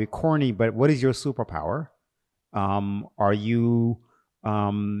don't want to be corny, but what is your superpower? Are you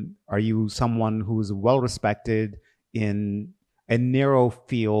someone who's well respected in a narrow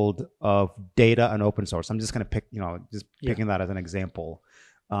field of data and open source? I'm just going to pick, picking that as an example.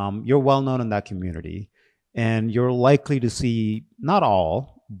 You're well known in that community, and you're likely to see not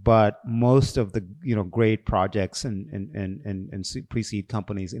all, but most of the great projects and pre-seed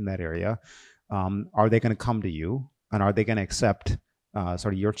companies in that area. Are they going to come to you, and are they going to accept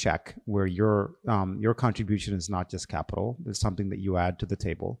sort of your check, where your contribution is not just capital, there's something that you add to the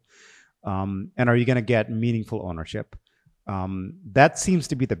table, and are you going to get meaningful ownership? That seems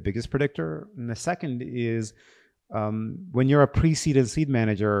to be the biggest predictor. And the second is when you're a pre-seed and seed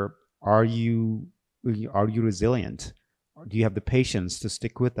manager, are you resilient? Do you have the patience to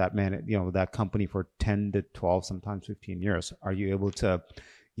stick with that that company for 10 to 12, sometimes 15 years? Are you able to,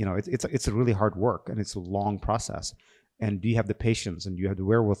 it's a really hard work, and it's a long process. And do you have the patience, and do you have the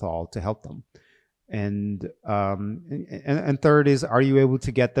wherewithal to help them? And third is, are you able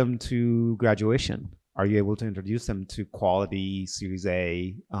to get them to graduation? Are you able to introduce them to quality Series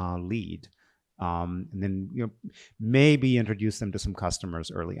A lead? And then maybe introduce them to some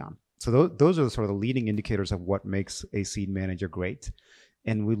customers early on. So those are sort of the leading indicators of what makes a seed manager great.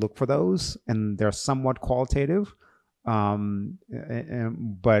 and we look for those, and they're somewhat qualitative.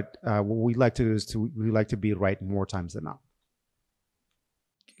 But what we like to do is we like to be right more times than not.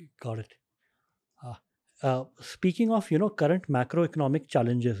 Got it. Uh, Speaking of current macroeconomic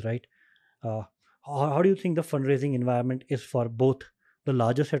challenges, right? Uh, how do you think the fundraising environment is for both the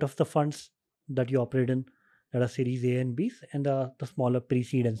larger set of the funds that you operate in, that are Series A and Bs, and the smaller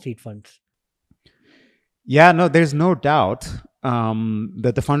pre-seed and seed funds? Yeah, no, there's no doubt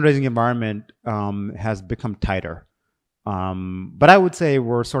that the fundraising environment has become tighter. But I would say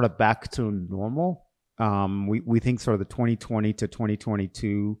we're sort of back to normal. We think sort of the 2020 to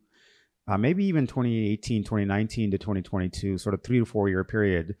 2022, maybe even 2018, 2019 to 2022, sort of 3 to 4 year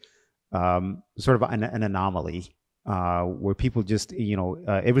period, sort of an anomaly where people just,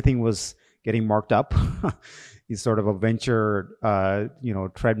 everything was getting marked up. It's sort of a venture,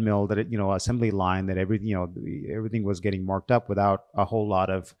 treadmill that assembly line that everything was getting marked up without a whole lot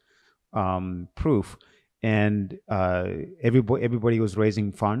of proof. And everybody was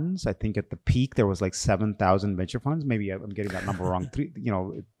raising funds. I think at the peak there was like 7,000 venture funds. Maybe I'm getting that number wrong.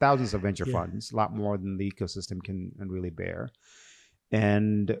 Thousands of venture Yeah. funds, a lot more than the ecosystem can really bear.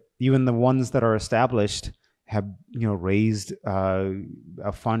 And even the ones that are established have raised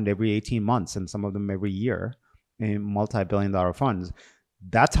a fund every 18 months, and some of them every year, in multi-billion-dollar funds.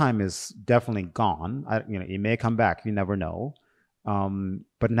 That time is definitely gone. It may come back. You never know.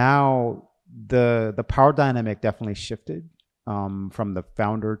 But now the power dynamic definitely shifted from the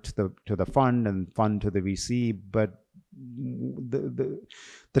founder to the fund, and fund to the VC. But the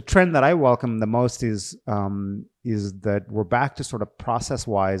trend that I welcome the most is that we're back to sort of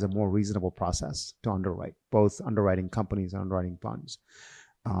process-wise a more reasonable process to underwrite, both underwriting companies and underwriting funds.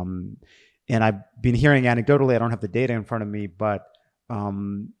 And I've been hearing anecdotally, I don't have the data in front of me, but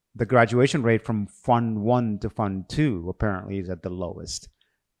the graduation rate from Fund 1 to Fund 2 apparently is at the lowest.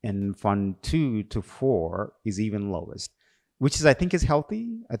 And Fund 2 to 4 is even lowest, which I think is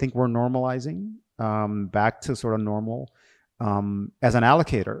healthy. I think we're normalizing back to sort of normal. As an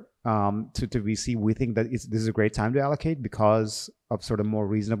allocator to VC, we think that this is a great time to allocate because of sort of more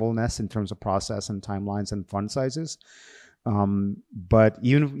reasonableness in terms of process and timelines and fund sizes. But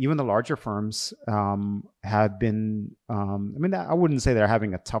even the larger firms have been, I wouldn't say they're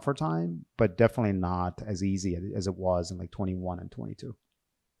having a tougher time, but definitely not as easy as it was in like 21 and 22.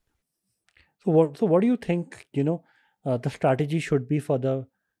 So what do you think, the strategy should be for the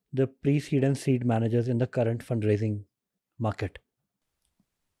pre-seed and seed managers in the current fundraising market?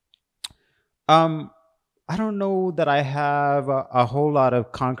 I don't know that I have a whole lot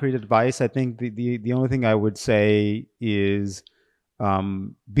of concrete advice. I think the only thing I would say is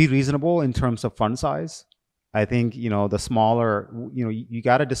be reasonable in terms of fund size. I think the smaller, you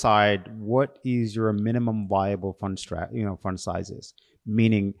got to decide what is your minimum viable fund fund sizes.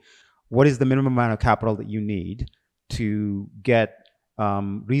 Meaning, what is the minimum amount of capital that you need to get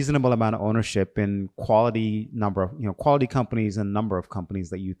reasonable amount of ownership in quality companies and number of companies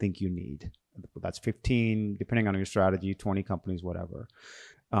that you think you need. That's 15, depending on your strategy, 20 companies, whatever.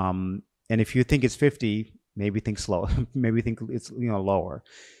 And if you think it's 50, maybe think slow. Maybe think it's lower.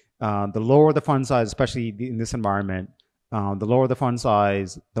 The lower the fund size, especially in this environment, the lower the fund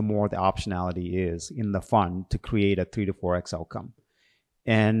size, the more the optionality is in the fund to create a 3 to 4x outcome.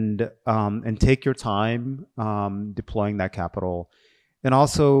 And take your time deploying that capital, and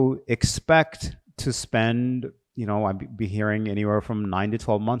also expect to spend. I'd be hearing anywhere from 9 to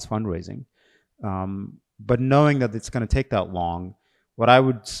 12 months fundraising. But knowing that it's going to take that long, what I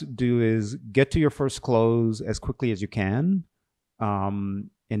would do is get to your first close as quickly as you can, and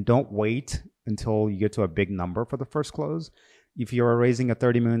don't wait until you get to a big number for the first close. If you're raising a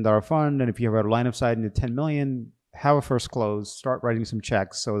 $30 million fund, and if you have a line of sight into 10 million, have a first close, start writing some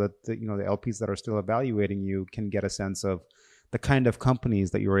checks so that the LPs that are still evaluating you can get a sense of the kind of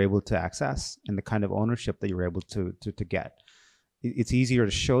companies that you're able to access and the kind of ownership that you're able to get. It's easier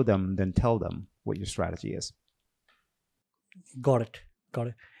to show them than tell them what your strategy is. Got it.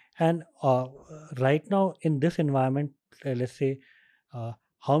 And right now in this environment, let's say,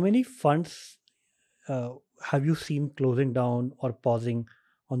 how many funds have you seen closing down or pausing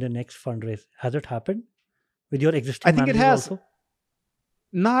on their next fundraise? Has it happened with your existing I think it managers has. also?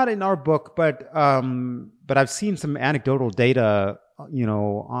 Not in our book, but I've seen some anecdotal data,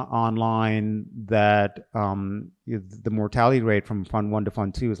 online that the mortality rate from Fund 1 to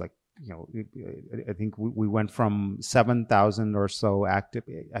Fund 2 is like, I think we went from 7,000 or so active.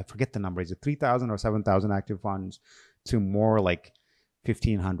 I forget the number. Is it 3,000 or 7,000 active funds to more like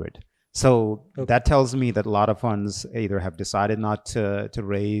 1,500? So that tells me that a lot of funds either have decided not to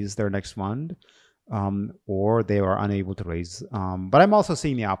raise their next fund, or they are unable to raise. But I'm also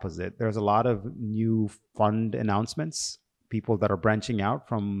seeing the opposite. There's a lot of new fund announcements, people that are branching out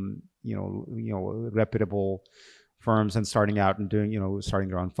from reputable firms and starting out and doing starting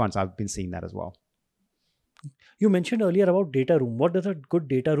their own funds. I've been seeing that as well. You mentioned earlier about data room. What does a good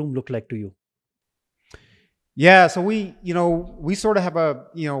data room look like to you? Yeah, so we sort of have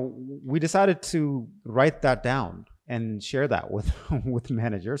we decided to write that down and share that with with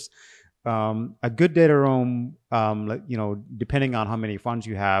managers. A good data room, depending on how many funds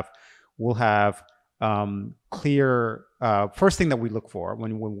you have, will have clear. First thing that we look for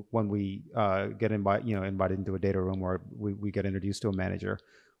when we get invited into a data room or we get introduced to a manager,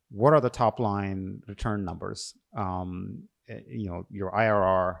 what are the top line return numbers? Your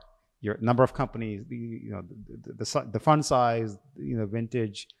IRR, your number of companies, the fund size,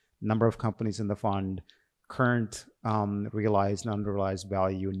 vintage, number of companies in the fund, current realized and unrealized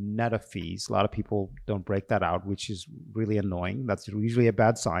value, net of fees. A lot of people don't break that out, which is really annoying. That's usually a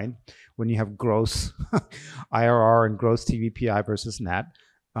bad sign when you have gross IRR and gross TVPI versus net.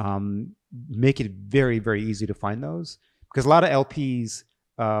 Make it very, very easy to find those, because a lot of LPs,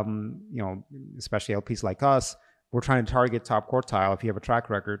 especially LPs like us, we're trying to target top quartile. If you have a track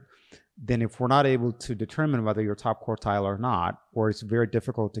record, then if we're not able to determine whether you're top quartile or not, or it's very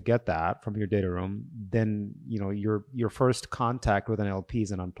difficult to get that from your data room, then your first contact with an LP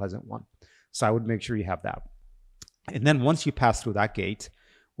is an unpleasant one. So I would make sure you have that. And then once you pass through that gate,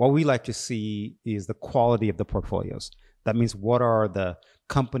 what we like to see is the quality of the portfolios. That means, what are the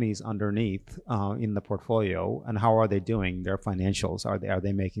companies underneath in the portfolio, and how are they doing? Their financials, are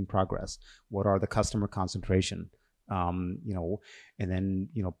they making progress? What are the customer concentration? And then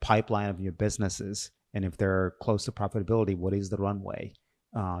pipeline of your businesses, and if they're close to profitability, what is the runway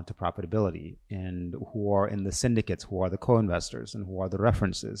to profitability? And who are in the syndicates? Who are the co-investors? And who are the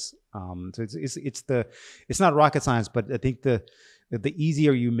references? So it's not rocket science, but I think the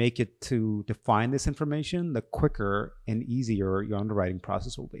easier you make it to find this information, the quicker and easier your underwriting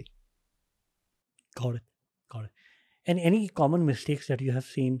process will be. Got it. Got it. And any common mistakes that you have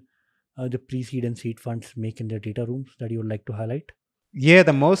seen the pre-seed and seed funds make in their data rooms that you would like to highlight? Yeah,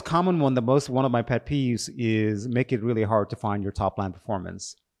 the most common one, one of my pet peeves is make it really hard to find your top line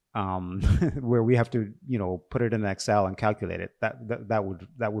performance, where we have to put it in Excel and calculate it. That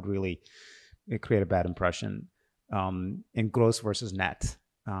would really create a bad impression. And gross versus net.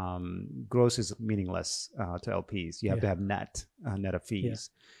 Gross is meaningless to LPs. You have to have net of fees,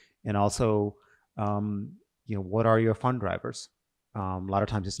 and also what are your fund drivers? A lot of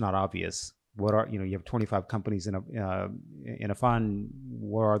times it's not obvious. What are you have 25 companies in a fund.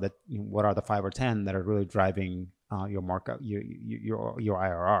 What are the 5 or 10 that are really driving your markup, your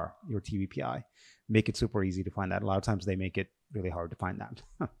IRR, your TVPI? Make it super easy to find that. A lot of times they make it really hard to find that.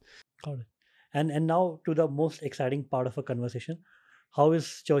 Got it. And now to the most exciting part of a conversation. How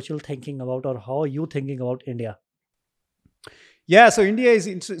is Churchill thinking about, or how are you thinking about India? Yeah, so India is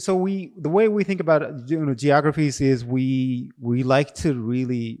the way we think about geographies is we like to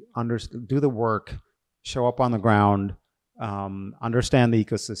really do the work, show up on the ground, understand the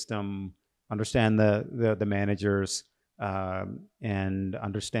ecosystem, understand the managers, and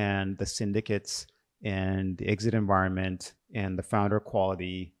understand the syndicates and the exit environment and the founder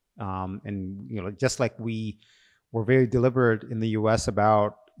quality. And just like we were very deliberate in the U.S.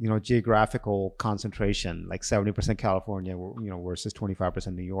 about geographical concentration, like 70% California, versus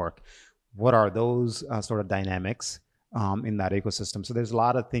 25% New York. What are those sort of dynamics in that ecosystem? So there's a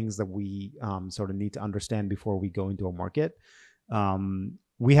lot of things that we sort of need to understand before we go into a market.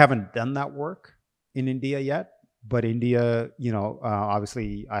 We haven't done that work in India yet, but India,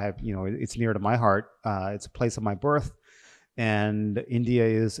 obviously, I have, it's near to my heart. It's a place of my birth, and India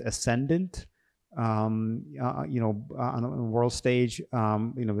is ascendant. On a world stage,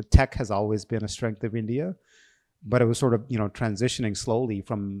 tech has always been a strength of India, but it was sort of transitioning slowly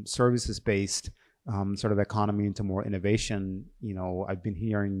from services based sort of economy into more innovation. I've been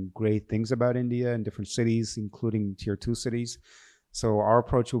hearing great things about India in different cities, including tier 2 cities. So our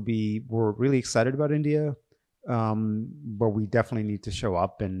approach will be, we're really excited about India, but we definitely need to show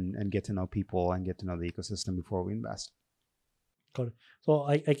up and get to know people and get to know the ecosystem before we invest. Got it. So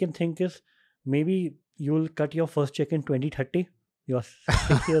I can think is, maybe you'll cut your first check in 2030. You're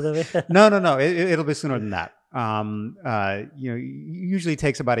 6 years away. No. It'll be sooner than that. Usually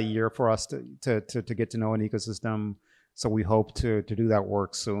takes about a year for us to get to know an ecosystem. So we hope to do that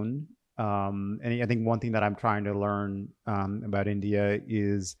work soon. And I think one thing that I'm trying to learn about India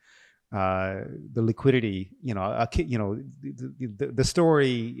is the liquidity. The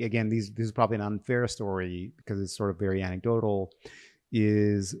story, again, this is probably an unfair story because it's sort of very anecdotal.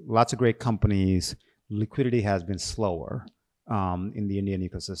 is lots of great companies. Liquidity has been slower in the Indian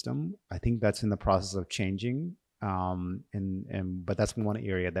ecosystem. I think that's in the process of changing. But that's one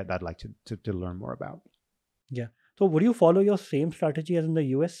area that I'd like to learn more about. Yeah. So would you follow your same strategy as in the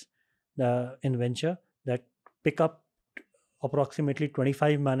US, in venture, that pick up approximately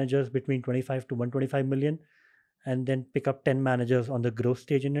 25 managers between 25 to 125 million, and then pick up 10 managers on the growth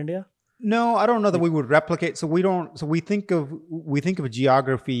stage in India? No, I don't know that Like, we would replicate. So we don't. So we think of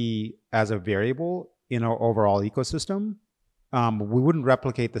geography as a variable in our overall ecosystem. We wouldn't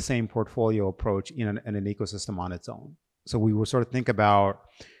replicate the same portfolio approach in an ecosystem on its own. So we would sort of think about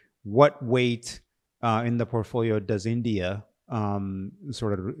what weight in the portfolio does India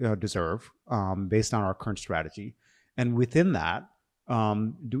sort of deserve based on our current strategy, and within that,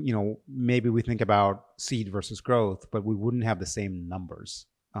 maybe we think about seed versus growth, but we wouldn't have the same numbers.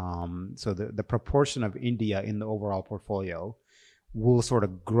 So the proportion of India in the overall portfolio will sort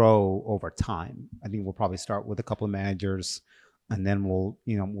of grow over time. I think we'll probably start with a couple of managers, and then we'll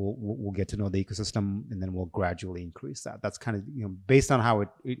get to know the ecosystem, and then we'll gradually increase that. That's kind of based on how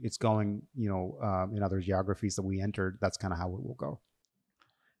it's going. In other geographies that we entered, that's kind of how it will go.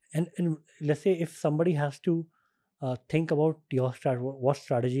 and let's say if somebody has to think about your what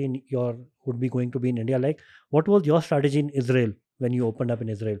strategy in your would be going to be in India. Like, what was your strategy in Israel when you opened up in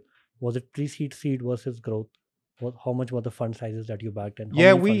Israel? Was it pre-seed, seed versus growth? How much were the fund sizes that you backed, and how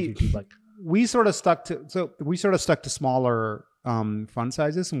Yeah, many funds did you back? we sort of stuck to smaller fund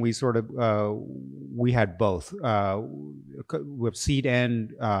sizes, and we had both with seed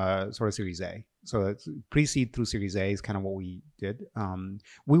and sort of Series A. So it's pre-seed through Series A is kind of what we did.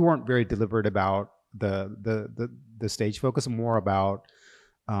 We weren't very deliberate about the stage focus, more about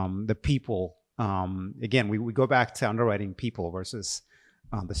the people. Again, we go back to underwriting people versus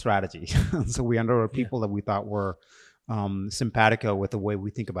the strategy. So we underwrote Yeah, people that we thought were simpatico with the way we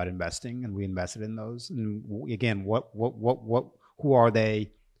think about investing, and we invested in those. And again, who are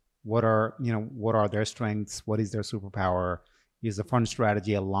they? What are their strengths? What is their superpower? Is the fund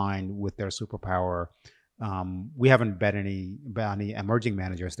strategy aligned with their superpower? We haven't bet any emerging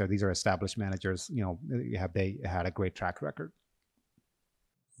managers there. These are established managers. Have they had a great track record?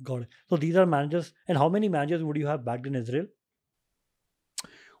 got it. So these are managers, and how many managers would you have backed in Israel?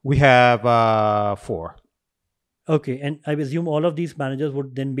 We have 4. Okay, and I assume all of these managers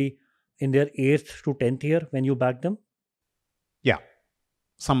would then be in their 8th to 10th year when you back them. Yeah,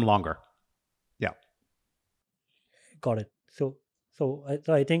 some longer. Yeah. Got it. So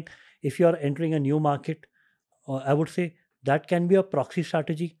I think if you are entering a new market, I would say that can be a proxy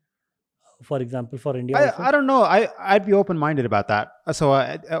strategy. For example, for India I also. don't know. I'd be open minded about that. So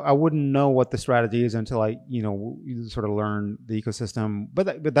I wouldn't know what the strategy is until you sort of learn the ecosystem.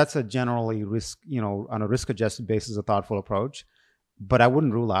 But that's a generally on a risk adjusted basis, a thoughtful approach. But I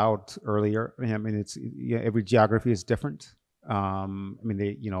wouldn't rule out earlier. I mean, it's every geography is different. I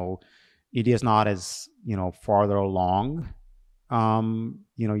mean, India is not as farther along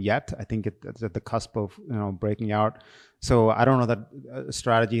yet. I think it's at the cusp of breaking out. So I don't know that a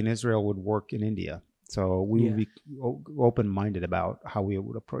strategy in Israel would work in India. So we would Yeah. be open minded about how we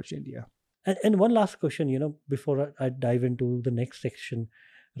would approach India. And one last question, before I dive into the next section,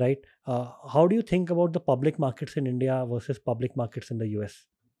 right? How do you think about the public markets in India versus public markets in the US?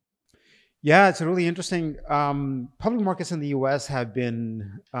 Yeah, it's really interesting. Public markets in the U.S. have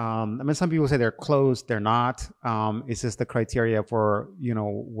been. I mean, some people say they're closed. They're not. It's just the criteria for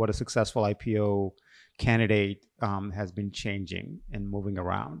what a successful IPO candidate has been changing and moving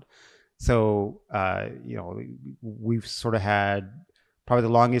around. So we've sort of had probably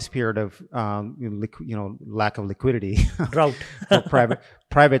the longest period of lack of liquidity Drought. for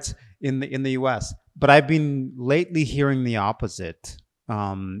privates in the U.S. But I've been lately hearing the opposite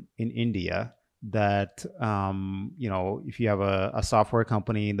in India. That if you have a software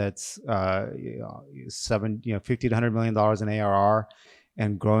company that's $50 to $100 million in ARR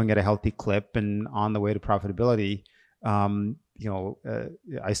and growing at a healthy clip and on the way to profitability,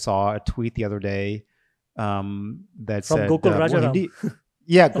 I saw a tweet the other day that From said, Gokul well, Rajaram. India,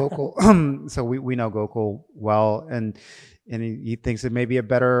 yeah, Gokul. So we know Gokul well, and he thinks it may be a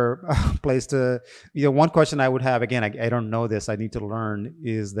better place to. One question I would have, again, I don't know this. I need to learn.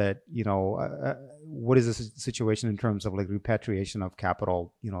 Is that what is the situation in terms of like repatriation of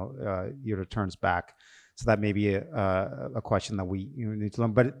capital? Your returns back. So that may be a question that we need to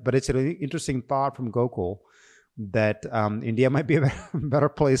learn. But it's an interesting thought from Gokul that India might be a better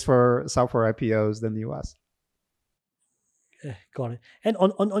place for software IPOs than the US. Got it. And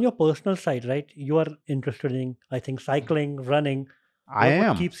on your personal side, right? You are interested in, I think, cycling, running. I What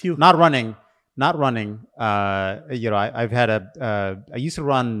am keeps you? not running, not running. I've had I used to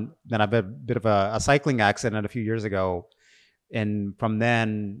run, then I've had a bit of a cycling accident a few years ago, and from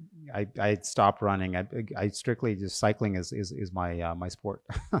then I stopped running. I strictly just cycling is my my sport.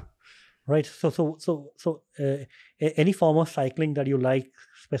 Right. Any form of cycling that you like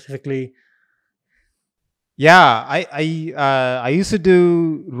specifically? Yeah, I used to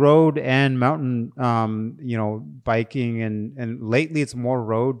do road and mountain, biking, and lately it's more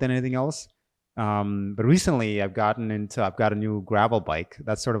road than anything else. But recently I've got a new gravel bike.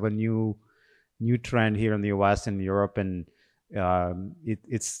 That's sort of a new trend here in the U.S. and Europe, and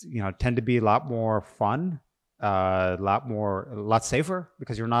it's tend to be a lot more fun, a lot safer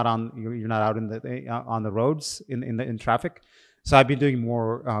because you're not out in the on the roads in traffic. So I've been doing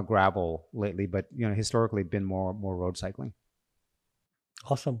more gravel lately, but historically been more road cycling.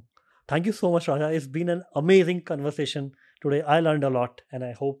 Awesome. Thank you so much, Raja. It's been an amazing conversation today. I learned a lot, and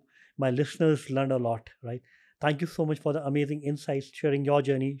I hope my listeners learned a lot, right? Thank you so much for the amazing insights, sharing your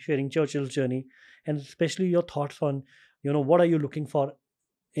journey, sharing Churchill's journey, and especially your thoughts on, what are you looking for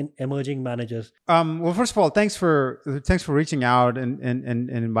in emerging managers. Well, first of all, thanks for reaching out and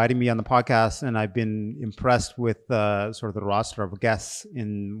inviting me on the podcast. And I've been impressed with sort of the roster of guests.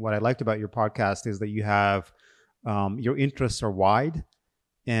 And what I liked about your podcast is that you have your interests are wide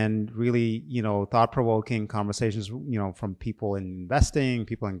and really thought provoking conversations. From people in investing,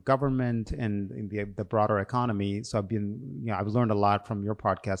 people in government, and in the broader economy. So I've learned a lot from your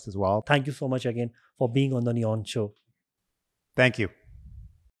podcast as well. Thank you so much again for being on the Neon Show. Thank you.